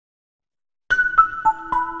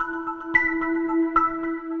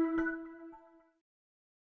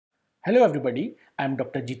Hello everybody, I am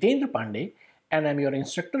Dr. Jeetendra Pande and I am your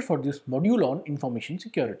instructor for this module on information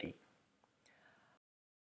security.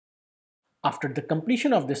 After the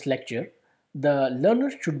completion of this lecture, the learner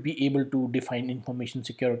should be able to define information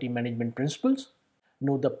security management principles,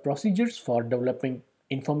 know the procedures for developing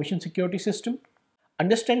information security system,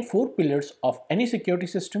 understand 4 pillars of any security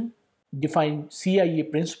system, define CIA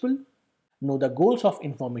principle, know the goals of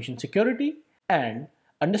information security, and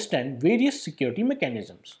understand various security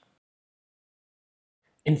mechanisms.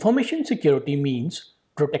 Information security means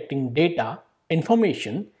protecting data,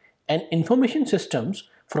 information, and information systems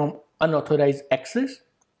from unauthorized access,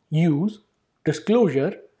 use,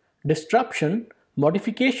 disclosure, disruption,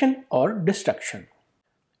 modification, or destruction.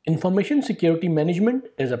 Information security management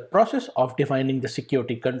is a process of defining the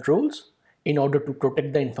security controls in order to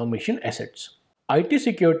protect the information assets. IT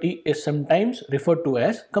security is sometimes referred to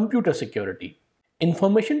as computer security.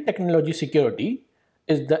 Information technology security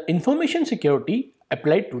is the information security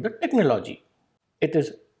applied to the technology. It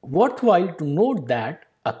is worthwhile to note that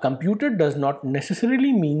a computer does not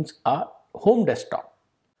necessarily mean a home desktop.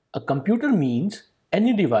 A computer means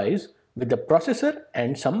any device with a processor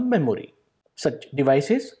and some memory. Such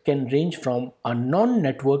devices can range from a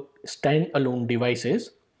non-network standalone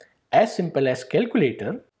devices as simple as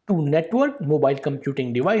calculator to network mobile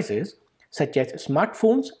computing devices such as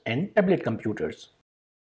smartphones and tablet computers.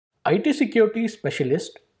 IT security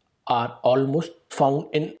specialists are almost found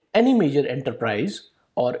in any major enterprise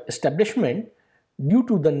or establishment due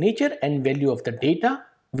to the nature and value of the data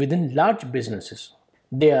within large businesses.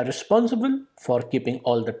 They are responsible for keeping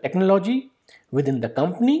all the technology within the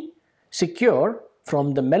company secure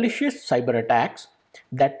from the malicious cyber attacks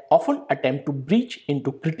that often attempt to breach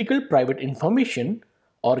into critical private information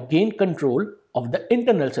or gain control of the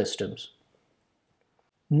internal systems.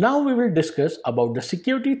 Now we will discuss about the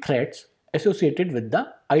security threats associated with the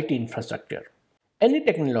IT infrastructure. Any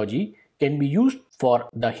technology can be used for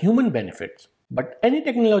the human benefits, but any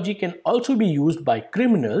technology can also be used by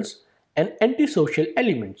criminals and antisocial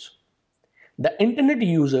elements. The internet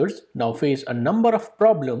users now face a number of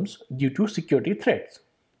problems due to security threats.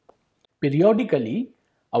 Periodically,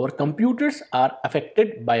 our computers are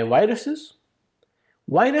affected by viruses.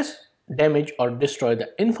 Viruses damage or destroy the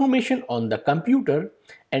information on the computer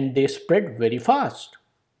and they spread very fast.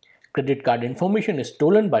 Credit card information is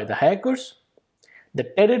stolen by the hackers. The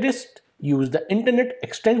terrorists use the internet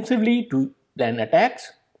extensively to plan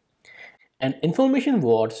attacks. And information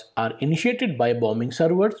wars are initiated by bombing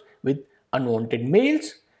servers with unwanted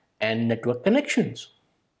mails and network connections.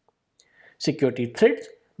 Security threats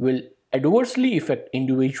will adversely affect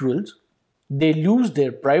individuals. They lose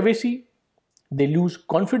their privacy. They lose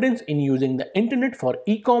confidence in using the internet for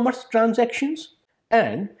e-commerce transactions,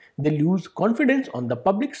 and they lose confidence on the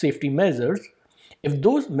public safety measures if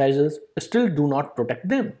those measures still do not protect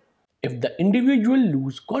them. If the individual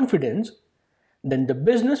loses confidence, then the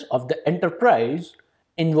business of the enterprise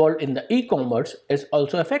involved in the e-commerce is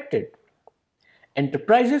also affected.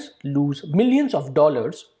 Enterprises lose millions of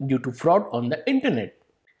dollars due to fraud on the internet.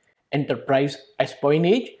 Enterprise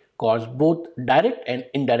espionage causes both direct and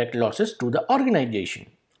indirect losses to the organization.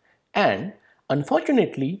 And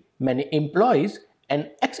unfortunately, many employees and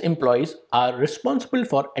ex-employees are responsible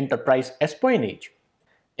for enterprise espionage.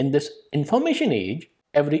 In this information age,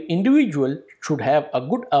 every individual should have a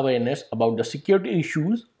good awareness about the security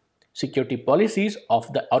issues, security policies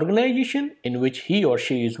of the organization in which he or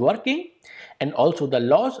she is working, and also the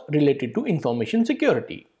laws related to information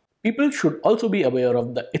security. People should also be aware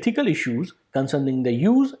of the ethical issues concerning the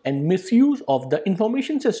use and misuse of the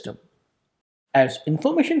information system. As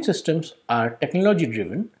information systems are technology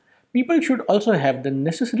driven, people should also have the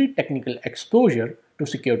necessary technical exposure to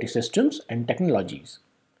security systems and technologies.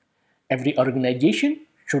 Every organization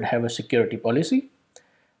should have a security policy.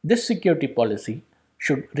 This security policy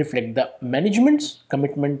should reflect the management's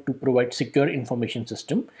commitment to provide secure information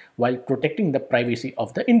system while protecting the privacy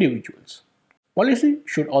of the individuals. Policy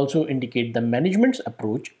should also indicate the management's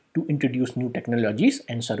approach to introduce new technologies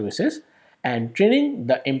and services and training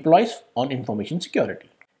the employees on information security.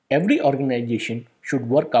 Every organization should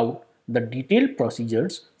work out the detailed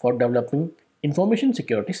procedures for developing information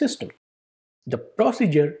security system. The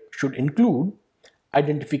procedure should include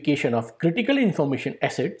identification of critical information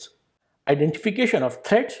assets, identification of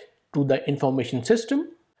threats to the information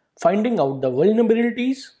system, finding out the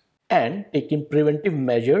vulnerabilities, and taking preventive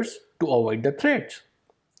measures to avoid the threats.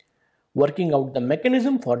 Working out the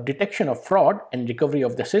mechanism for detection of fraud and recovery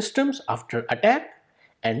of the systems after attack,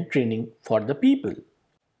 and training for the people.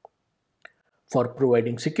 For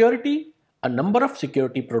providing security, a number of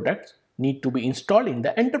security products need to be installed in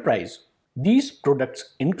the enterprise. These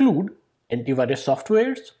products include antivirus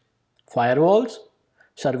softwares, firewalls,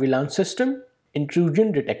 surveillance system,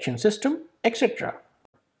 intrusion detection system, etc.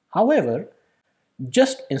 However,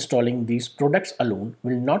 just installing these products alone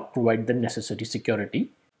will not provide the necessary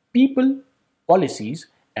security. People, policies,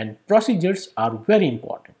 and procedures are very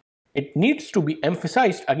important. It needs to be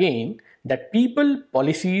emphasized again that people,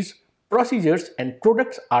 policies, procedures, and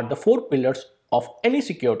products are the four pillars of any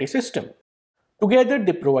security system. Together,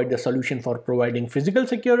 they provide the solution for providing physical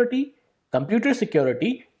security, computer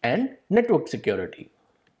security, and network security.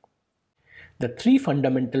 The three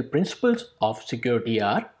fundamental principles of security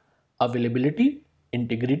are availability,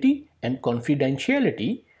 integrity, and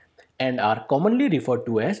confidentiality, and are commonly referred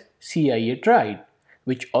to as CIA triad,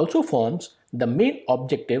 which also forms the main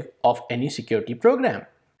objective of any security program.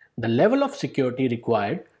 The level of security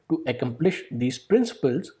required to accomplish these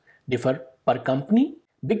principles differ per company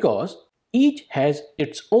because each has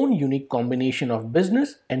its own unique combination of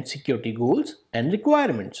business and security goals and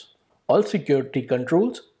requirements. All security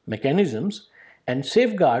controls, mechanisms, and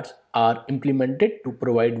safeguards are implemented to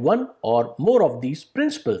provide one or more of these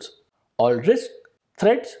principles. All risks,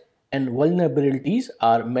 threats, and vulnerabilities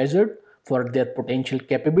are measured for their potential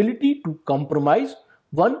capability to compromise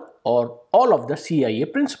one or all of the CIA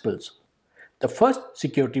principles. The first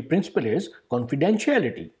security principle is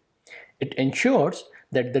confidentiality. It ensures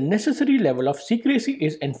that the necessary level of secrecy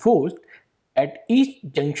is enforced at each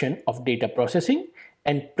junction of data processing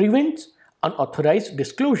and prevents unauthorized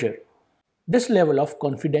disclosure. This level of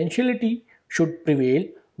confidentiality should prevail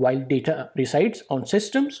while data resides on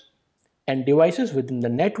systems and devices within the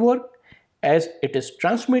network as it is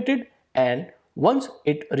transmitted and once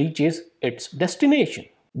it reaches its destination.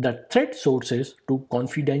 The threat sources to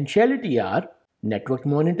confidentiality are network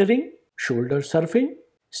monitoring, shoulder surfing,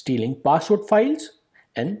 stealing password files,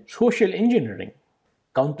 and social engineering.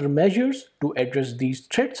 Countermeasures to address these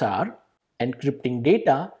threats are encrypting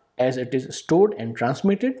data as it is stored and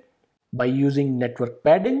transmitted by using network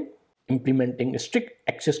padding, implementing a strict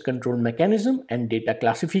access control mechanism and data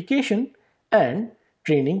classification, and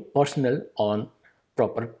training personnel on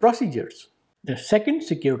proper procedures. The second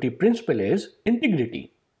security principle is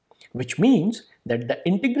integrity, which means that the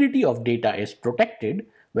integrity of data is protected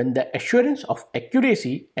when the assurance of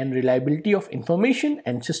accuracy and reliability of information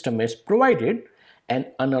and system is provided and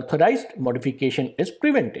unauthorized modification is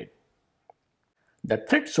prevented. The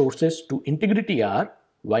threat sources to integrity are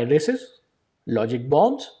viruses, logic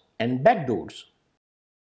bombs, and backdoors.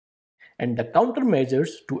 And the countermeasures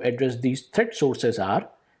to address these threat sources are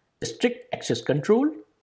strict access control,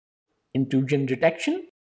 intrusion detection,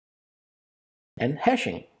 and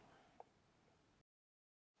hashing.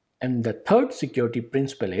 And the third security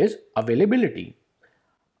principle is availability.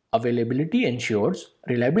 Availability ensures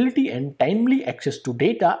reliability and timely access to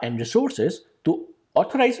data and resources to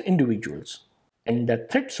authorized individuals. And the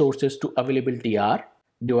threat sources to availability are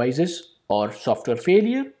devices or software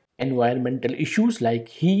failure, environmental issues like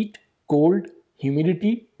heat, cold,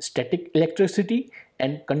 humidity, static electricity,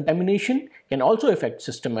 and contamination can also affect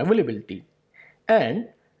system availability, and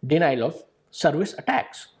denial of service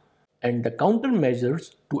attacks. And the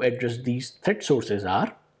countermeasures to address these threat sources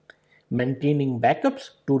are maintaining backups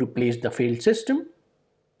to replace the failed system,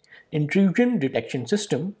 intrusion detection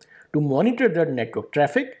system to monitor the network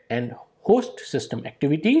traffic and host system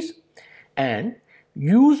activities, and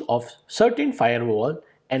use of certain firewall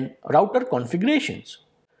and router configurations.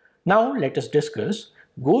 Now let us discuss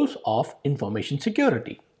goals of information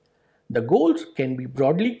security. The goals can be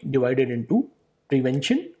broadly divided into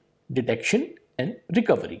prevention, detection, and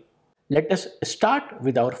recovery. Let us start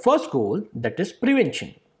with our first goal, that is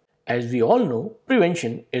prevention. As we all know,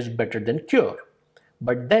 prevention is better than cure.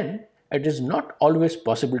 But then it is not always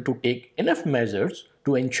possible to take enough measures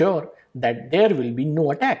to ensure that there will be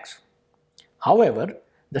no attacks. However,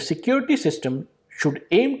 the security system should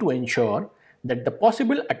aim to ensure that the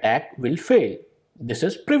possible attack will fail. This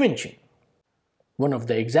is prevention. One of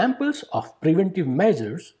the examples of preventive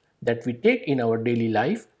measures that we take in our daily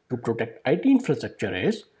life to protect IT infrastructure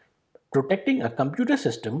is protecting a computer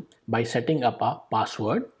system by setting up a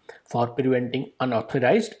password for preventing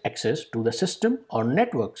unauthorized access to the system or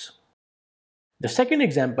networks. The second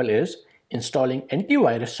example is installing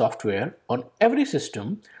antivirus software on every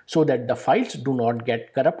system so that the files do not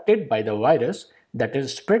get corrupted by the virus that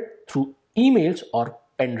is spread through emails or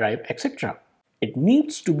pen drive, etc. It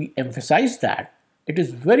needs to be emphasized that it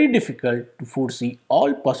is very difficult to foresee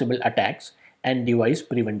all possible attacks and devise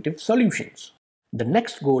preventive solutions. The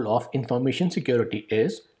next goal of information security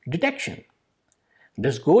is detection.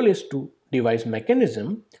 This goal is to devise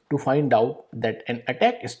mechanism to find out that an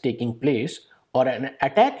attack is taking place or an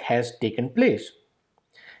attack has taken place.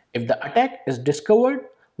 If the attack is discovered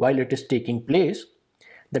while it is taking place,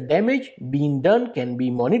 the damage being done can be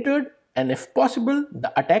monitored, and if possible,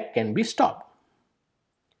 the attack can be stopped.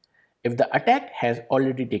 If the attack has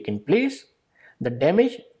already taken place, the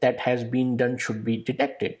damage that has been done should be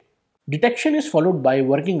detected. Detection is followed by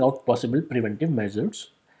working out possible preventive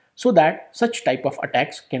measures so that such type of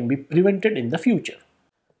attacks can be prevented in the future.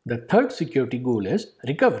 The third security goal is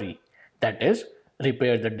recovery, that is,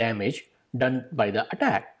 repair the damage done by the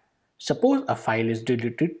attack. Suppose a file is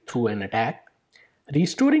deleted through an attack.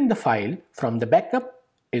 Restoring the file from the backup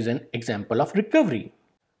is an example of recovery.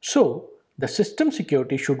 So, the system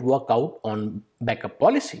security should work out on backup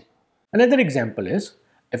policy. Another example is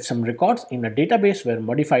if some records in a database were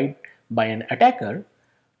modified by an attacker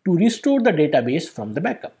to restore the database from the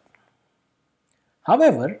backup.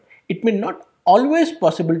 However, it may not always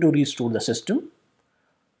possible to restore the system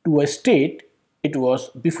to a state it was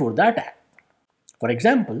before the attack. For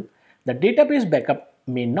example, the database backup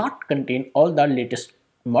may not contain all the latest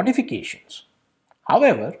modifications.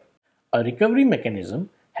 However, a recovery mechanism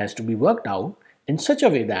has to be worked out in such a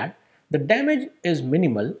way that the damage is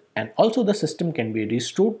minimal and also the system can be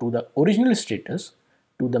restored to the original status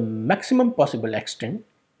to the maximum possible extent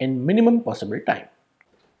in minimum possible time.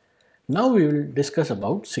 Now we will discuss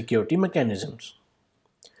about security mechanisms.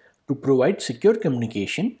 To provide secure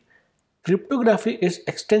communication, cryptography is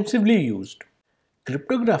extensively used.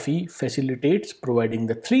 Cryptography facilitates providing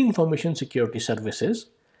the three information security services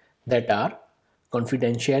that are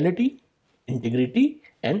confidentiality, integrity,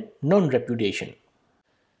 and non-repudiation.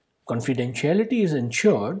 Confidentiality is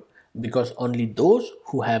ensured because only those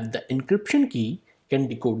who have the encryption key can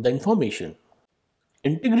decode the information.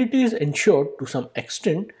 Integrity is ensured to some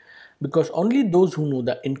extent because only those who know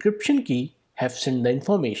the encryption key have sent the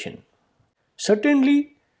information.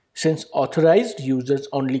 Certainly, since authorized users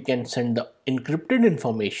only can send the encrypted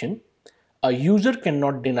information, a user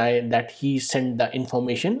cannot deny that he sent the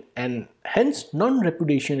information, and hence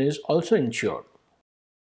non-repudiation is also ensured.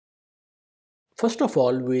 First of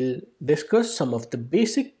all, we'll discuss some of the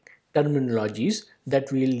basic terminologies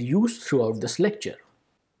that we'll use throughout this lecture.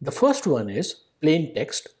 The first one is plain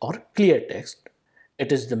text or clear text.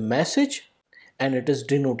 It is the message and it is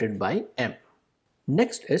denoted by M.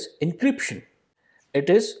 Next is encryption. It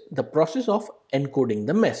is the process of encoding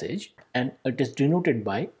the message and it is denoted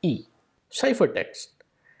by E. Ciphertext.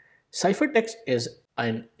 Ciphertext is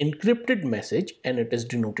an encrypted message and it is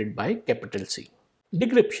denoted by capital C.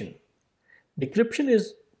 Decryption. Decryption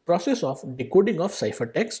is process of decoding of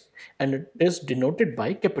ciphertext and it is denoted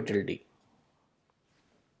by capital D.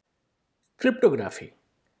 Cryptography.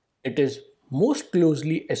 It is most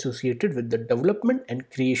closely associated with the development and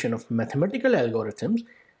creation of mathematical algorithms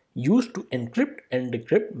used to encrypt and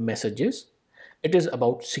decrypt messages. It is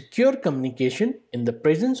about secure communication in the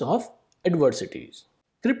presence of adversities.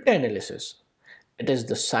 Cryptanalysis. It is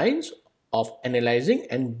the science of analyzing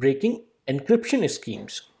and breaking encryption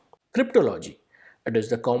schemes. Cryptology. It is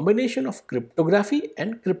the combination of cryptography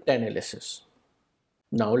and cryptanalysis.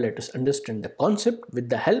 Now let us understand the concept with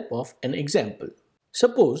the help of an example.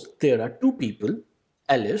 Suppose there are two people,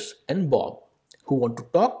 Alice and Bob, who want to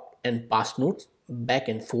talk and pass notes back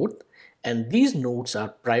and forth, and these notes are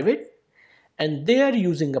private and they are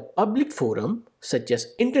using a public forum such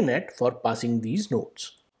as internet for passing these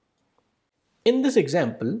notes. In this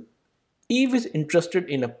example, Eve is interested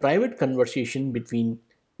in a private conversation between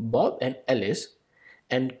Bob and Alice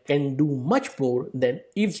and can do much more than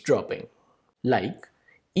eavesdropping. Like,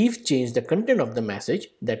 Eve changed the content of the message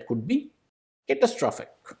that could be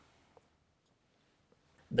catastrophic.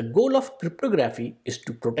 The goal of cryptography is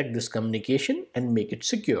to protect this communication and make it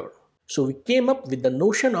secure. So we came up with the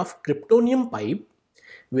notion of kryptonium pipe,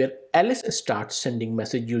 where Alice starts sending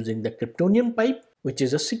message using the kryptonium pipe, which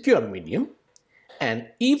is a secure medium, and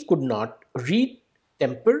Eve could not read,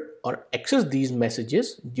 temper, or access these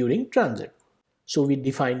messages during transit. So we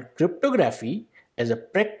define cryptography as a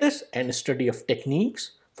practice and study of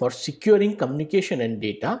techniques for securing communication and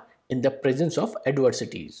data in the presence of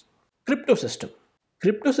adversities. Cryptosystem.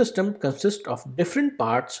 Cryptosystem consists of different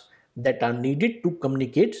parts that are needed to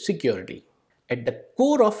communicate securely. At the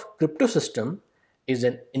core of cryptosystem is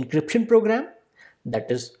an encryption program that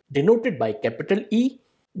is denoted by capital E,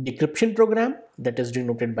 decryption program that is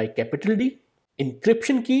denoted by capital D,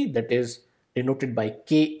 encryption key that is denoted by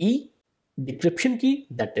KE, decryption key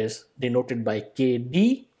that is denoted by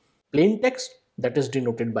KD, plain text that is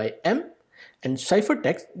denoted by M, and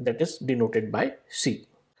ciphertext that is denoted by C.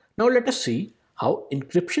 Now let us see how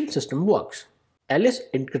encryption system works. Alice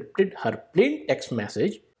encrypted her plain text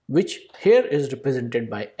message, which here is represented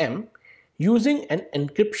by M, using an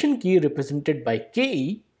encryption key represented by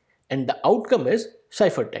KE, and the outcome is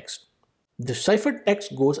ciphertext. The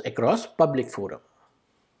ciphertext goes across public forum.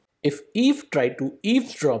 If Eve tried to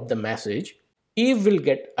eavesdrop the message, Eve will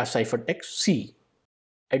get a ciphertext C.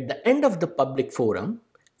 At the end of the public forum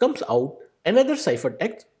comes out another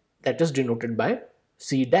ciphertext that is denoted by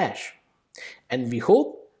C dash. And we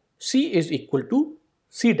hope C is equal to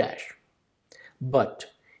C dash. But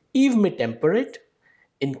Eve may temper it.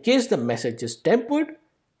 In case the message is tempered,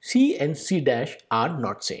 C and C dash are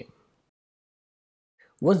not same.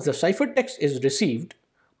 Once the ciphertext is received,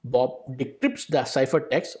 Bob decrypts the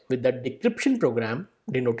ciphertext with the decryption program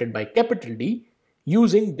denoted by capital D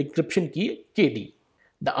using decryption key KD.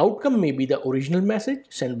 The outcome may be the original message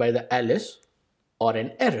sent by the Alice or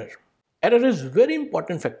an error. Error is a very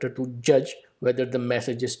important factor to judge whether the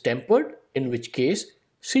message is tempered, in which case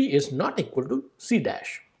C is not equal to C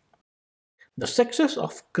dash. The success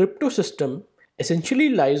of crypto system essentially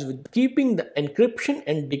lies with keeping the encryption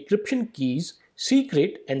and decryption keys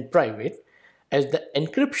secret and private, as the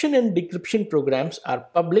encryption and decryption programs are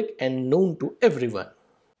public and known to everyone.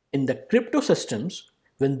 In the crypto systems,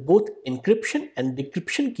 when both encryption and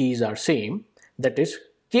decryption keys are same, that is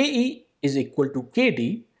KE is equal to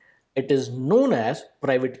KD, it is known as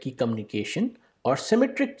private key communication or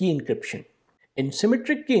symmetric key encryption. In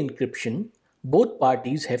symmetric key encryption, both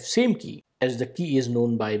parties have same key. As the key is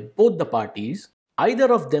known by both the parties,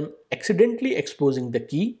 either of them accidentally exposing the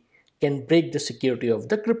key can break the security of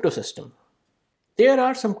the crypto system. There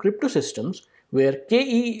are some crypto systems where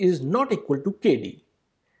KE is not equal to KD.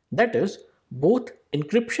 That is, both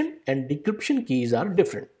encryption and decryption keys are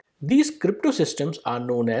different. These crypto systems are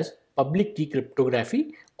known as public key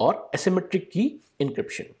cryptography or asymmetric key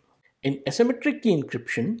encryption. In asymmetric key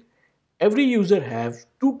encryption, every user has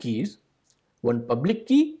two keys, one public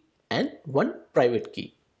key and one private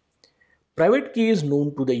key. Private key is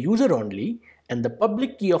known to the user only, and the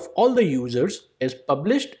public key of all the users is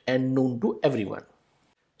published and known to everyone.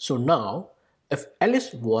 So now, if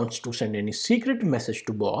Alice wants to send any secret message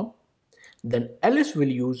to Bob, then Alice will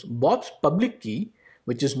use Bob's public key,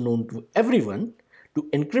 which is known to everyone, to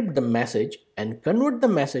encrypt the message and convert the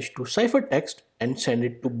message to ciphertext and send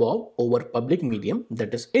it to Bob over public medium,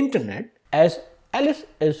 that is internet, as Alice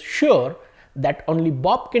is sure that only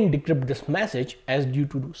Bob can decrypt this message, as due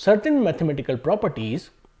to certain mathematical properties,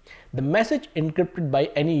 the message encrypted by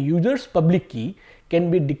any user's public key can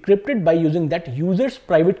be decrypted by using that user's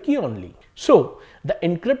private key only. So, the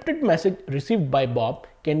encrypted message received by Bob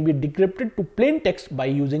can be decrypted to plain text by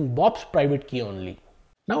using Bob's private key only.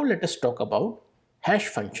 Now let us talk about hash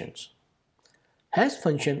functions. Hash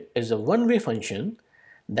function is a one-way function,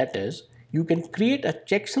 that is, you can create a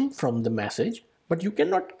checksum from the message, but you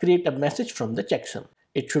cannot create a message from the checksum.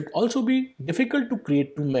 It should also be difficult to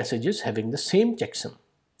create two messages having the same checksum.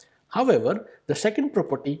 However, the second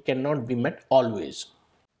property cannot be met always.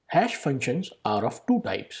 Hash functions are of two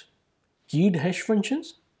types, keyed hash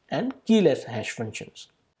functions and keyless hash functions.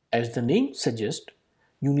 As the name suggests,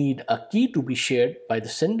 you need a key to be shared by the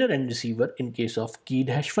sender and receiver in case of keyed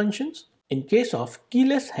hash functions. In case of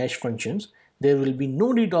keyless hash functions, there will be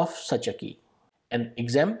no need of such a key. An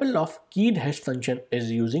example of keyed hash function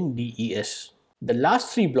is using DES. The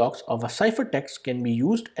last three blocks of a ciphertext can be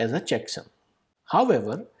used as a checksum.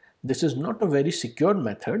 However, this is not a very secure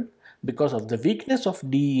method because of the weakness of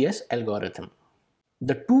DES algorithm.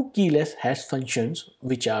 The two keyless hash functions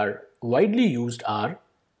which are widely used are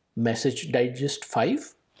message digest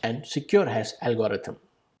 5 and secure hash algorithm.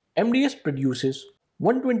 MDS produces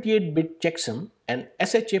 128-bit checksum and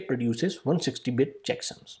SHA produces 160-bit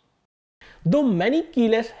checksums. Though many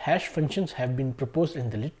keyless hash functions have been proposed in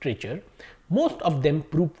the literature, most of them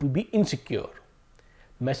prove to be insecure.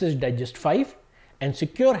 Message digest 5 and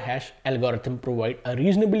secure hash algorithm provide a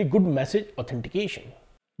reasonably good message authentication.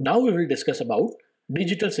 Now we will discuss about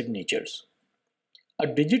digital signatures. A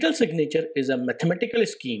digital signature is a mathematical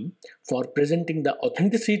scheme for presenting the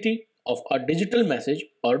authenticity of a digital message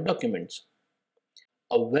or documents.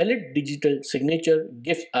 A valid digital signature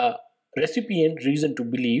gives a recipient reason to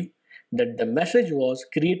believe that the message was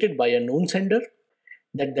created by a known sender,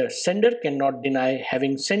 that the sender cannot deny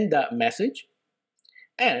having sent the message,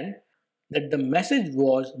 and that the message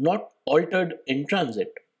was not altered in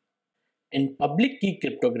transit. In public key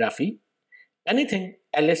cryptography, anything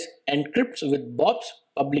Alice encrypts with Bob's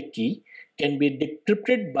public key can be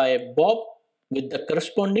decrypted by Bob with the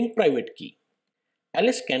corresponding private key.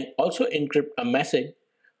 Alice can also encrypt a message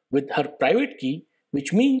with her private key,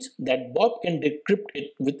 which means that Bob can decrypt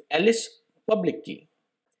it with Alice's public key.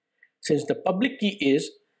 Since the public key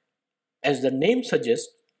is, as the name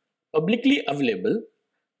suggests, publicly available,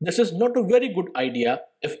 This is not a very good idea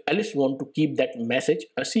if Alice wants to keep that message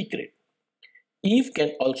a secret. Eve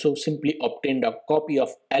can also simply obtain a copy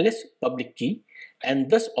of Alice's public key and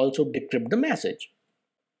thus also decrypt the message.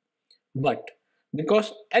 But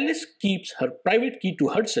because Alice keeps her private key to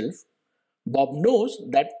herself, Bob knows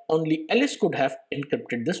that only Alice could have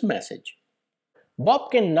encrypted this message. Bob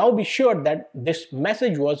can now be sure that this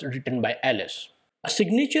message was written by Alice. A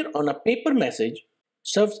signature on a paper message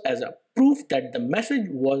serves as a proof that the message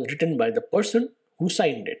was written by the person who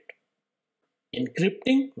signed it.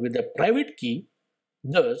 Encrypting with a private key,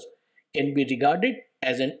 thus, can be regarded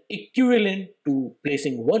as an equivalent to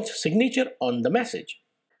placing one's signature on the message.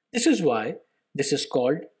 This is why this is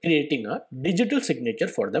called creating a digital signature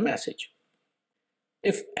for the message.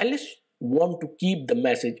 If Alice wants to keep the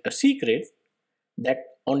message a secret that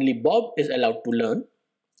only Bob is allowed to learn,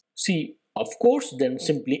 she of course then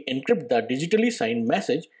simply encrypt the digitally signed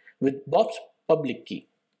message with Bob's public key.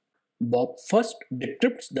 Bob first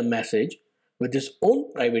decrypts the message with his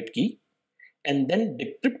own private key and then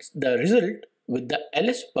decrypts the result with the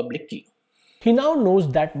Alice public key. He now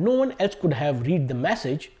knows that no one else could have read the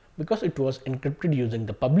message because it was encrypted using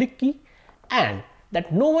the public key, and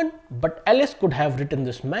that no one but Alice could have written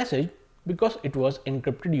this message because it was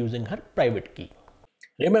encrypted using her private key.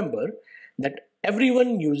 Remember that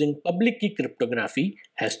everyone using public key cryptography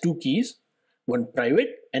has two keys, one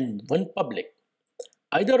private and one public,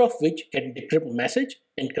 either of which can decrypt message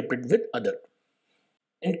encrypted with other.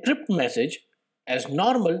 Encrypt message as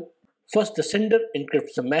normal. First the sender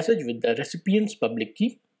encrypts the message with the recipient's public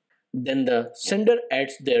key. Then the sender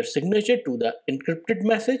adds their signature to the encrypted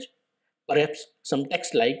message, perhaps some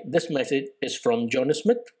text like "This message is from John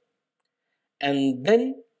Smith," and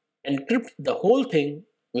then encrypts the whole thing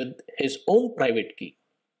with his own private key.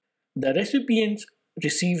 The recipient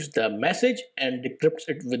receives the message and decrypts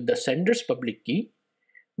it with the sender's public key,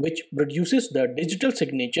 which produces the digital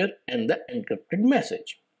signature and the encrypted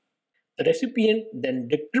message. The recipient then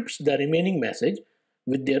decrypts the remaining message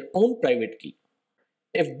with their own private key.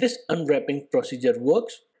 If this unwrapping procedure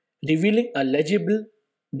works, revealing a legible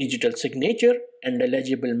digital signature and a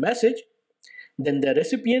legible message, then the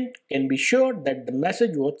recipient can be sure that the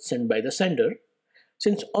message was sent by the sender,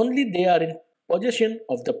 since only they are in possession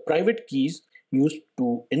of the private keys used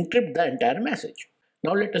to encrypt the entire message.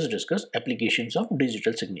 Now let us discuss applications of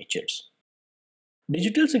digital signatures.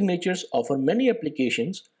 Digital signatures offer many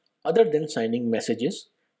applications other than signing messages,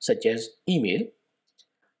 such as email.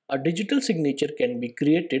 A digital signature can be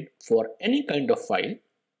created for any kind of file.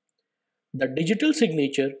 The digital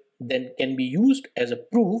signature then can be used as a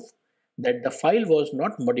proof that the file was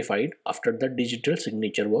not modified after the digital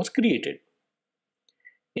signature was created.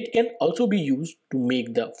 It can also be used to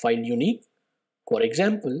make the file unique, for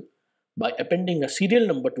example, by appending a serial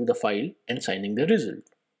number to the file and signing the result.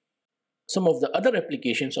 Some of the other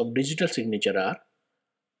applications of digital signature are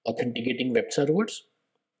authenticating web servers,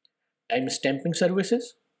 time-stamping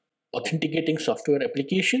services, authenticating software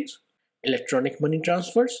applications, electronic money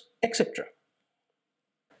transfers, etc.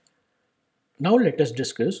 Now let us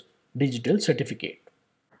discuss digital certificate.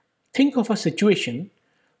 Think of a situation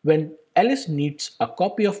when Alice needs a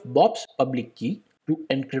copy of Bob's public key to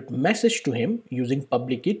encrypt message to him using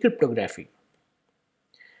public key cryptography,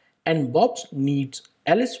 and Bob needs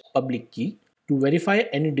Alice's public key to verify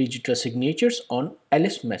any digital signatures on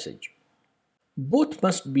Alice's message. Both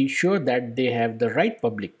must be sure that they have the right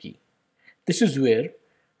public key. This is where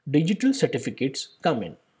digital certificates come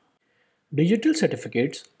in. Digital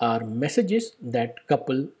certificates are messages that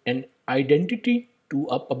couple an identity to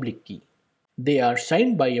a public key. They are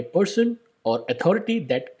signed by a person or authority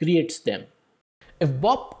that creates them. If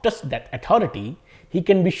Bob trusts that authority, he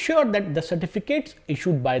can be sure that the certificates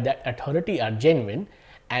issued by that authority are genuine,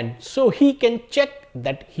 and so he can check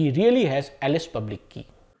that he really has Alice's public key.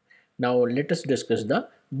 Now let us discuss the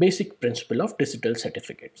basic principle of digital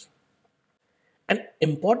certificates. An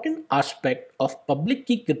important aspect of public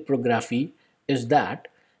key cryptography is that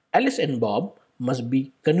Alice and Bob must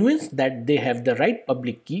be convinced that they have the right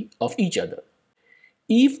public key of each other.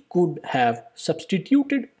 Eve could have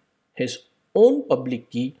substituted his own public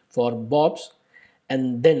key for Bob's,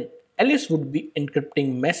 and then Alice would be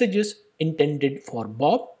encrypting messages intended for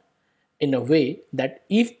Bob in a way that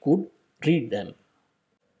Eve could read them.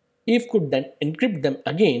 Eve could then encrypt them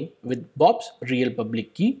again with Bob's real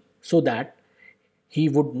public key so that he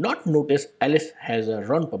would not notice Alice has a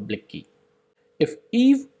wrong public key. If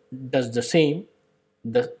Eve does the same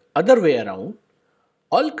the other way around,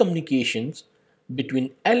 all communications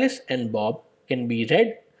between Alice and Bob can be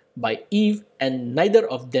read by Eve and neither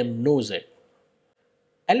of them knows it.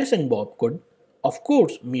 Alice and Bob could, of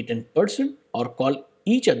course, meet in person or call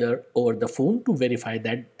each other over the phone to verify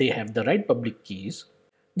that they have the right public keys.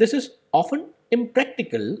 This is often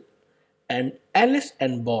impractical, and Alice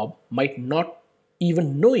and Bob might not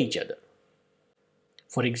even know each other.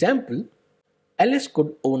 For example, Alice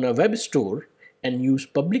could own a web store and use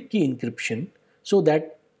public key encryption so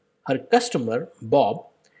that her customer, Bob,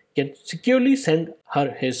 can securely send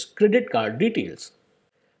her his credit card details.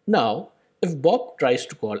 Now, if Bob tries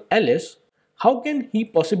to call Alice, how can he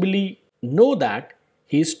possibly know that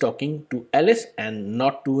he is talking to Alice and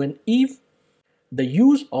not to an Eve? The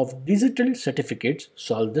use of digital certificates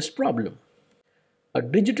solves this problem. A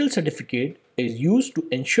digital certificate is used to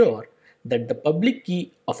ensure that the public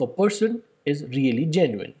key of a person is really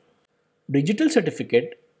genuine. Digital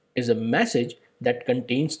certificate is a message that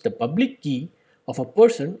contains the public key of a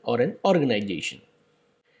person or an organization,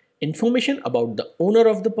 information about the owner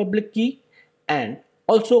of the public key, and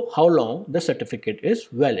also how long the certificate is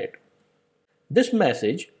valid. This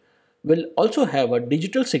message will also have a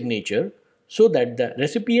digital signature so that the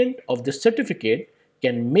recipient of the certificate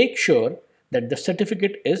can make sure that the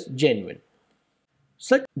certificate is genuine.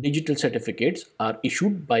 Such digital certificates are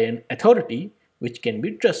issued by an authority which can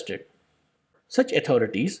be trusted. Such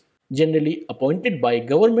authorities, generally appointed by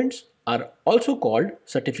governments, are also called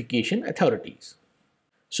certification authorities.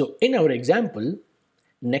 So in our example,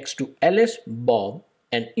 next to Alice, Bob,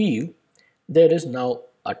 and Eve, there is now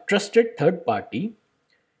a trusted third party,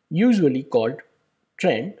 usually called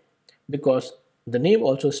Trent, because the name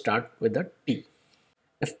also starts with a T.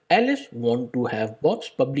 If Alice wants to have Bob's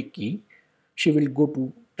public key, she will go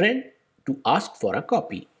to Trent to ask for a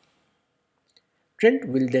copy. Trent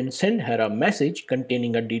will then send her a message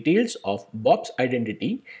containing the details of Bob's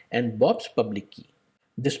identity and Bob's public key.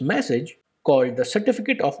 This message, called the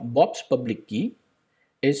Certificate of Bob's Public Key,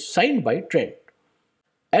 is signed by Trent.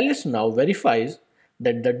 Alice now verifies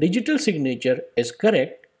that the digital signature is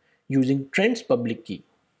correct using Trent's public key.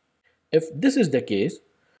 If this is the case,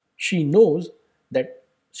 she knows that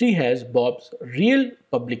she has Bob's real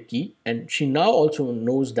public key, and she now also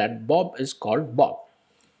knows that Bob is called Bob.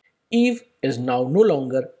 Eve is now no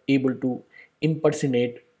longer able to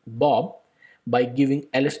impersonate Bob by giving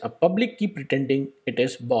Alice a public key pretending it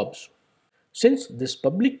is Bob's. Since this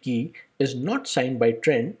public key is not signed by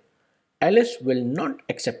Trent, Alice will not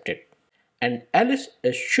accept it, and Alice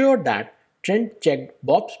is sure that Trent checked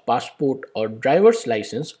Bob's passport or driver's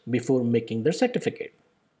license before making the certificate.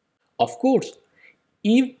 Of course,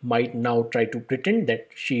 Eve might now try to pretend that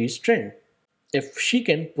she is Trent. If she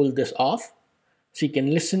can pull this off, she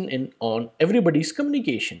can listen in on everybody's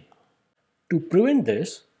communication. To prevent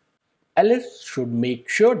this, Alice should make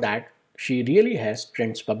sure that she really has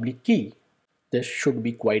Trent's public key. This should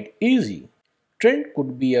be quite easy. Trent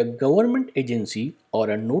could be a government agency or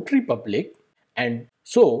a notary public, and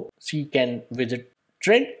so she can visit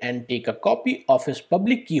Trent and take a copy of his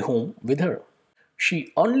public key home with her.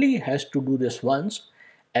 She only has to do this once,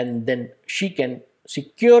 and then she can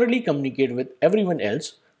securely communicate with everyone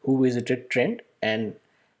else who visited Trent and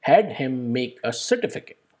had him make a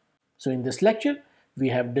certificate. So in this lecture, we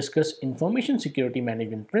have discussed information security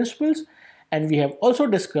management principles, and we have also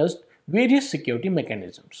discussed various security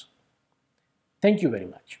mechanisms. Thank you very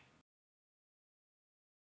much.